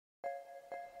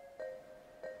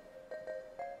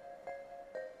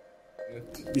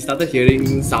We started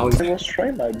hearing sounds I was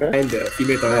trying my best. behind the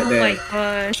female toilet Oh there. my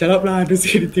gosh. Shut up lah, don't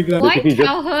say anything lah. Why Basically, just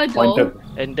tell her though? pointed.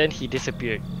 And then he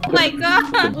disappeared. Oh my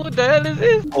god. Who the hell is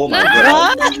this? Oh my No.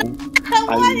 god.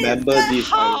 I remember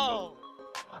this.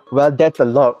 Well, that's a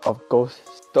lot of ghost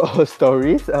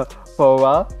stories for a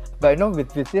while. But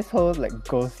with this whole like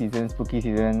ghost season, spooky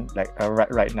season, like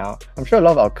right now, I'm sure a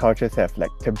lot of our cultures have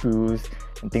like taboos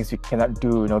and things we cannot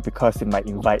do, because it might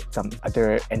invite some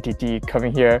other entity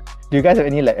coming here. Do you guys have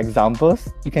any like examples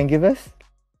you can give us?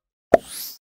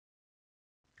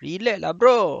 Relax lah,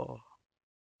 bro.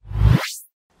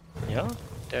 Yeah,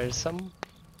 there's some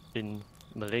in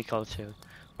Malay culture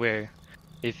where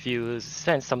if you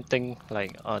sense something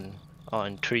like on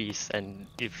trees and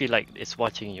you feel like it's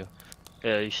watching you,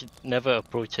 you should never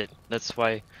approach it. That's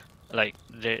why, like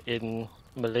in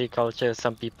Malay culture,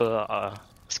 some people are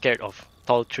scared of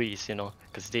tall trees,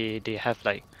 because they have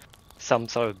like some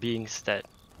sort of beings that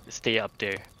stay up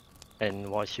there and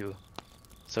watch you.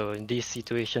 So in these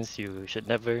situations, you should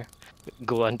never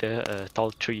go under a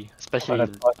tall tree, especially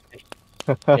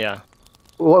yeah.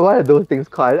 What are those things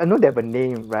called? I know they have a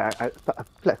name, right? I feel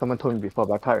like someone told me before,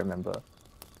 but I can't remember.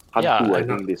 Hantu, Yeah, I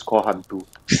think it's called Hantu.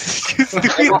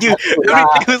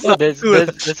 There's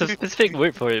a specific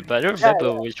word for it, but I don't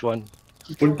remember which one.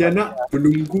 Pontianak,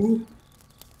 penunggu.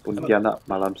 Pontianak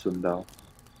Malam Sundal.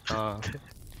 Uh,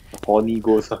 Horny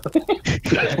ghost.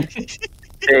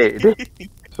 Hey,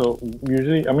 So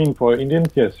usually, I mean, for Indians,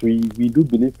 yes, we do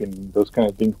believe in those kind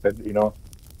of things that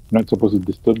not supposed to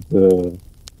disturb the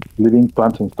living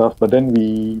plants and stuff. But then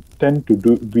we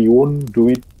won't do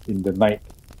it in the night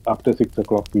after 6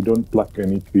 o'clock. We don't pluck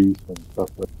any trees and stuff.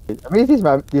 I mean,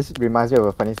 this reminds me of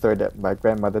a funny story that my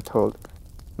grandmother told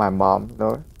my mom.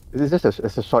 It's just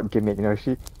it's a short gimmick.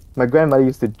 My grandmother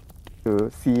used to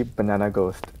see banana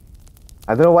ghost.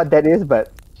 I don't know what that is,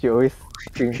 but she always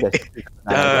screams that she sees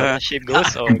banana ghost. shape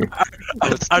ghost or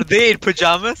ghost? Are they in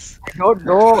pajamas? I don't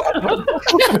know.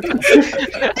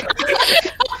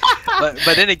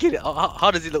 But then again,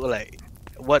 how does it look like?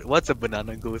 What's a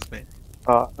banana ghost, man?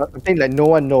 I think like no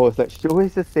one knows. Like she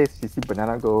always just says she see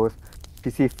banana ghost, she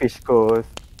see fish ghost,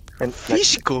 and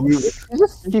Fish like, ghost? She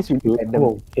just sees really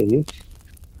random. Okay.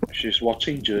 She's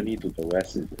watching Journey to the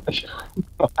West.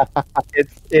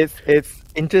 It's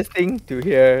interesting to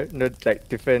hear like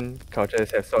different cultures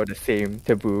have sort of the same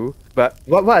taboo. But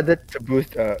what other taboos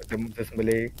does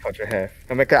Malay culture have?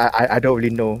 I don't really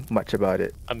know much about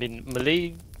it. I mean,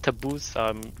 Malay taboos,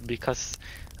 because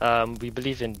we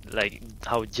believe in like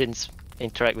how jinns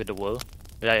interact with the world.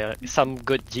 Like some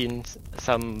good jinns,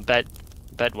 some bad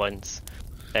ones,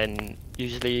 and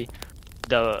usually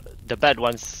the bad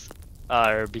ones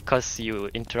are because you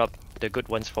interrupt the good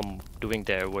ones from doing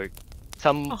their work.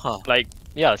 Some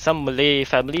some Malay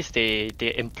families they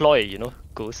employ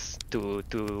ghosts to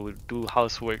do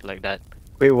housework like that.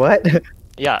 Wait, what?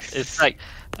 Yeah, it's like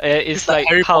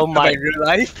Harry how Potter my in real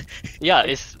life. yeah,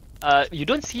 it's you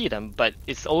don't see them, but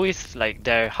it's always like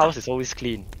their house is always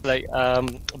clean. Like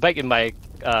back in my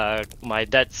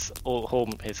dad's old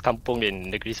home, his kampong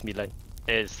in Negeri Sembilan.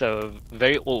 It's a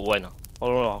very old one,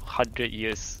 around 100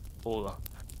 years old.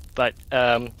 But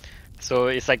so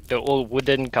it's like the old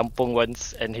wooden kampong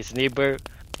ones, and his neighbor,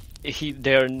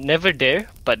 they're never there,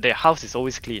 but their house is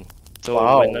always clean. So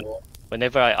Wow.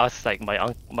 whenever I ask like my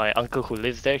uncle who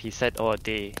lives there, he said, oh,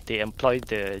 they employ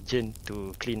the jinn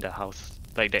to clean the house,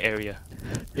 like the area.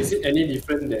 Is it any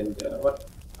different than the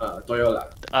toyo lah?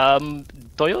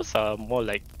 Toyos are more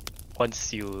like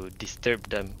once you disturb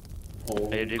them. Oh,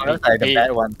 they- Like the they-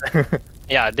 bad one.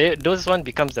 Yeah, those one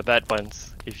becomes the bad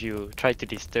ones if you try to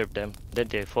disturb them. Then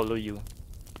they follow you.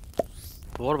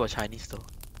 But what about Chinese though?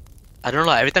 I don't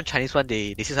know. Every time Chinese one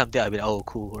they say something, I'll be like, oh,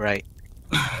 cool, right?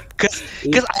 Cause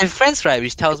I have friends, right,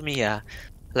 which tells me,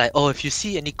 like, oh, if you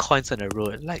see any coins on the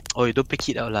road, like, oh, you don't pick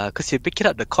it up lah. Cause you pick it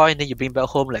up the coin, then you bring back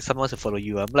home, like someone wants to follow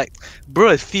you. I'm like, bro,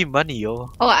 it's free money, yo.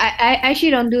 Oh, I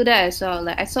actually don't do that as well.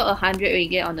 Like I saw 100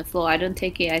 ringgit on the floor. I don't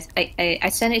take it. I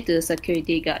send it to the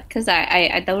security guard because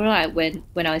I don't know. Like,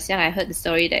 when I was young, I heard the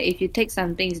story that if you take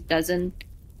something that doesn't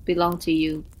belong to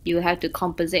you, you have to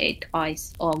compensate it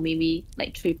twice or maybe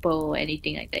like triple or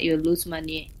anything like that. You'll lose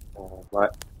money. Oh,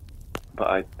 but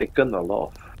I've taken a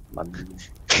lot of money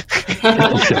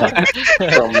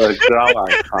from the ground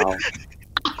I found.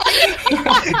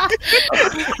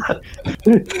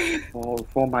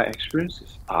 For my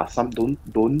experiences, some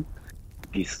don't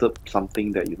disturb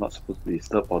something that you're not supposed to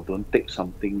disturb, or don't take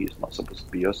something you're not supposed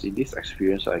to be. Because in this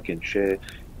experience, I can share.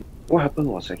 What happened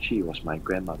was actually it was my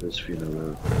grandmother's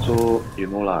funeral. So I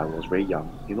was very young.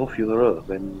 Funeral.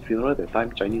 When funeral that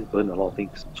time, Chinese burn a lot of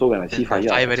things. So when I see fire,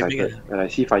 I'm excited. When I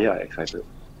see fire, I'm excited.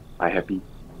 I happy,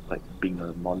 like being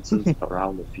a nonsense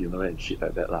around the funeral and shit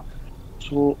like that lah.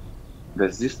 So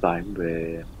there's this time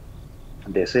where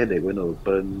they say they're going to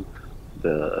burn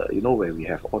the, where we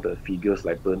have all the figures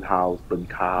like burn house, burn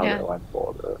car, Yeah. that one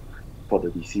for the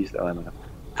deceased, that one.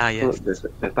 Ah, So yes. there's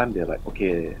that time they're like,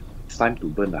 okay, it's time to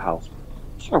burn the house.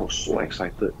 So I was so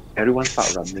excited. Everyone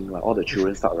start running, like all the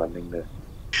children start running there.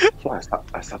 So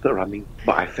I started running,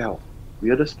 but I fell.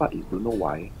 Weirdest part is, don't know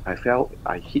why. I fell,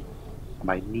 I hit,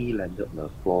 my knee landed on the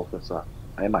floor first,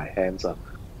 and my hands,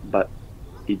 but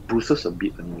it bruises a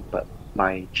bit only, but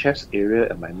my chest area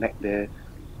and my neck there,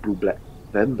 blue black.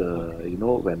 Then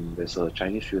when there's a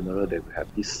Chinese funeral, they will have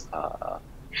this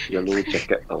yellow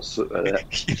jacket or suit like that,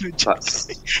 starts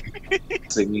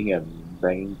singing and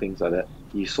banging things like that.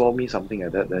 He saw me something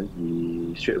like that, then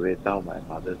he straight away tell my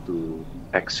mother to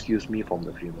excuse me from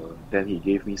the funeral. Then he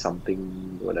gave me something,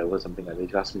 whatever, something like that.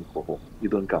 He asked me to go home. You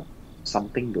don't come.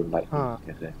 Something don't like Huh.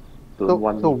 me. Yes, don't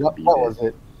want So me to what be what there. was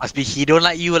it? Must be he don't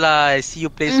like you lah. I see you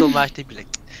play so much. They be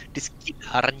like, this kid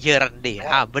run here, run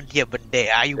there. Burn here, burn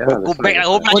there. You Yeah, go that's back right,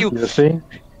 home that's lah What you. you're saying,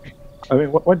 I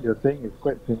mean, what you're saying is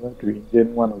quite similar to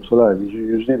Indian one also lah.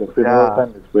 Usually the funeral Yeah.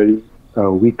 time is very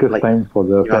weakest Like- time for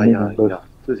the family members.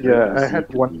 So it's Yeah, very I easy had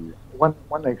to one. be-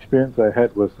 One experience I had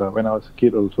was when I was a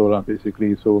kid also lah,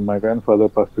 basically. So my grandfather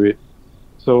passed away.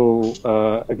 So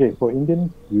okay, for Indians,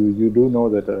 you do know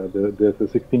that there's a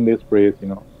 16 days prayers,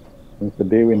 since the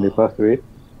day when they passed away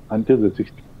until the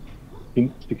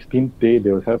 16th day,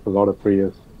 they will have a lot of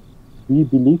prayers. We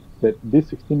believe that this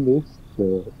 16 days,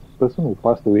 the person who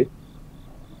passed away,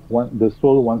 the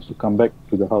soul wants to come back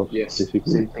to the house, Yes,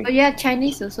 basically. Same thing. Oh yeah,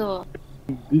 Chinese also.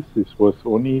 Was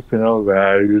only funeral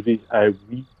where we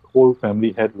whole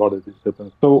family had a lot of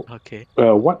disturbance. So Okay.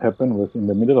 what happened was in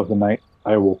the middle of the night,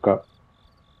 I woke up.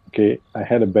 Okay, I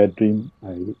had a bad dream.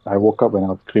 I woke up when I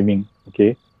was screaming.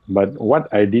 Okay, but what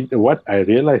I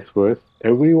realized was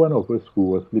every one of us who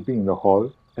was sleeping in the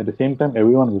hall, at the same time,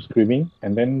 everyone was screaming,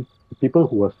 and then the people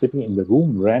who were sleeping in the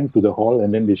room ran to the hall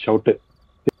and then they shouted.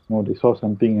 They saw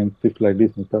something and stuff like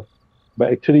this and stuff.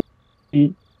 But actually,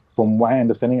 from my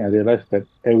understanding, I realized that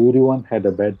everyone had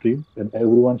a bad dream and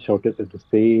everyone shouted at the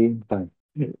same time.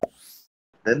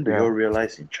 Then do Yeah. you all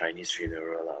realize in Chinese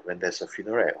funeral when there's a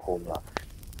funeral at home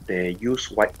they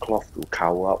use white cloth to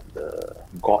cover up the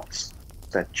gods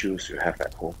statues you have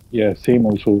at home. Yeah, same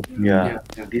also. Yeah,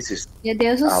 Yeah. this is Yeah, they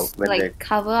also when like they-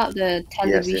 cover up the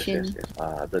television.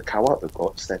 yes. The cover up the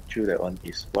god statue, that one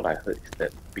is what I heard is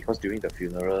that because during the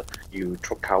funeral you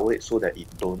cover it so that it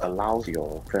don't allow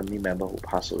your family member who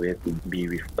passed away to be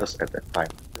with us at that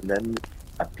time. And then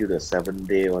until the 7th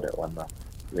day or that one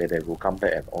where they will come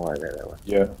back and all like that one.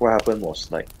 Yeah. What happened was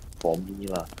like for me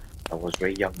I was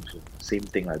very young, so same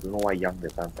thing. I don't know why young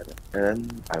that time, but then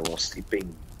I was sleeping.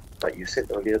 Like you said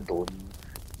earlier, don't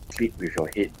sleep with your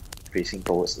head facing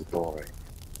towards the door, right?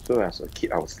 So as a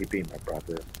kid, I was sleeping with my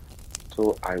brother.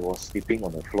 So I was sleeping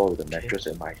on the floor with the mattress,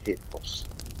 and my head was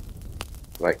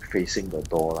like facing the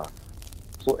door lah.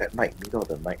 So at night, middle of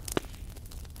the night,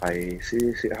 I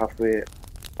sit halfway.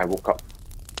 I woke up.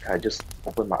 I just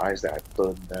opened my eyes. That I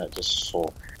turned. Then I just saw.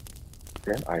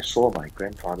 Then I saw my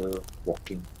grandfather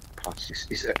walking past.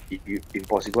 It's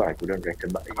impossible. I couldn't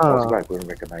recognize. Impossible. I couldn't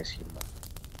recognize him.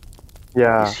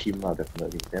 Yeah. It's him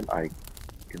definitely. Then I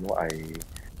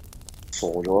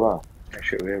saw lah. I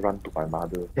straight away run to my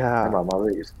mother. Yeah. Then my mother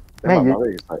is. Man, my mother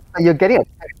is like, You're getting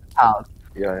attacked in the house.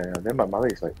 yeah. Then my mother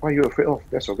is like, what are you afraid of?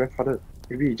 That's your grandfather.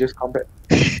 Maybe he just come back.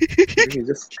 Maybe he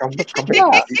just come back Yeah.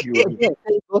 and beat you. only."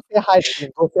 Go say hi to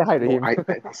him. Go say hi to No, him.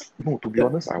 no, to be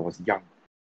honest, I was young.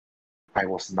 I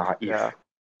was naive. Yeah.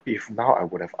 If now I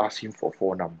would have asked him for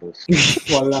 4 numbers.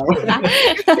 Walao.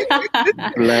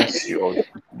 bless your,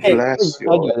 Hey, bless you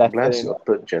learned your your, lesson. bless your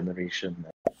 3rd generation.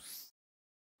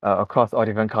 Across all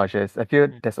different cultures, I feel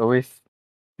there's always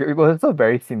it was also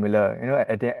very similar.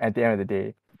 At the end of the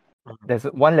day, there's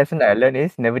one lesson that I learned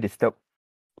is never disturb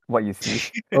what you see.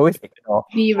 Always ignore.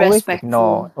 Be Always respectful.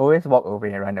 ignore. Always walk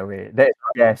away and run away.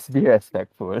 Yes, be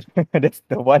respectful. That's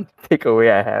the one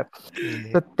takeaway I have.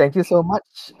 So thank you so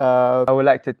much. I would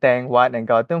like to thank Juan and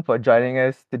Gautam for joining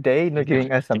us today,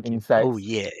 giving us some insights Oh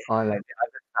yeah. on like the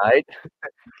other side.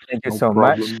 Thank you No so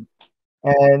much.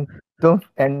 problem.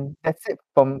 And that's it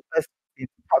from us in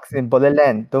Talks in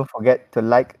Borderland. Don't forget to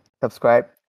like, subscribe,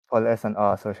 follow us on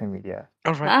all our social media.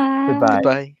 All right. Bye.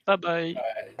 Goodbye. Goodbye. Bye bye.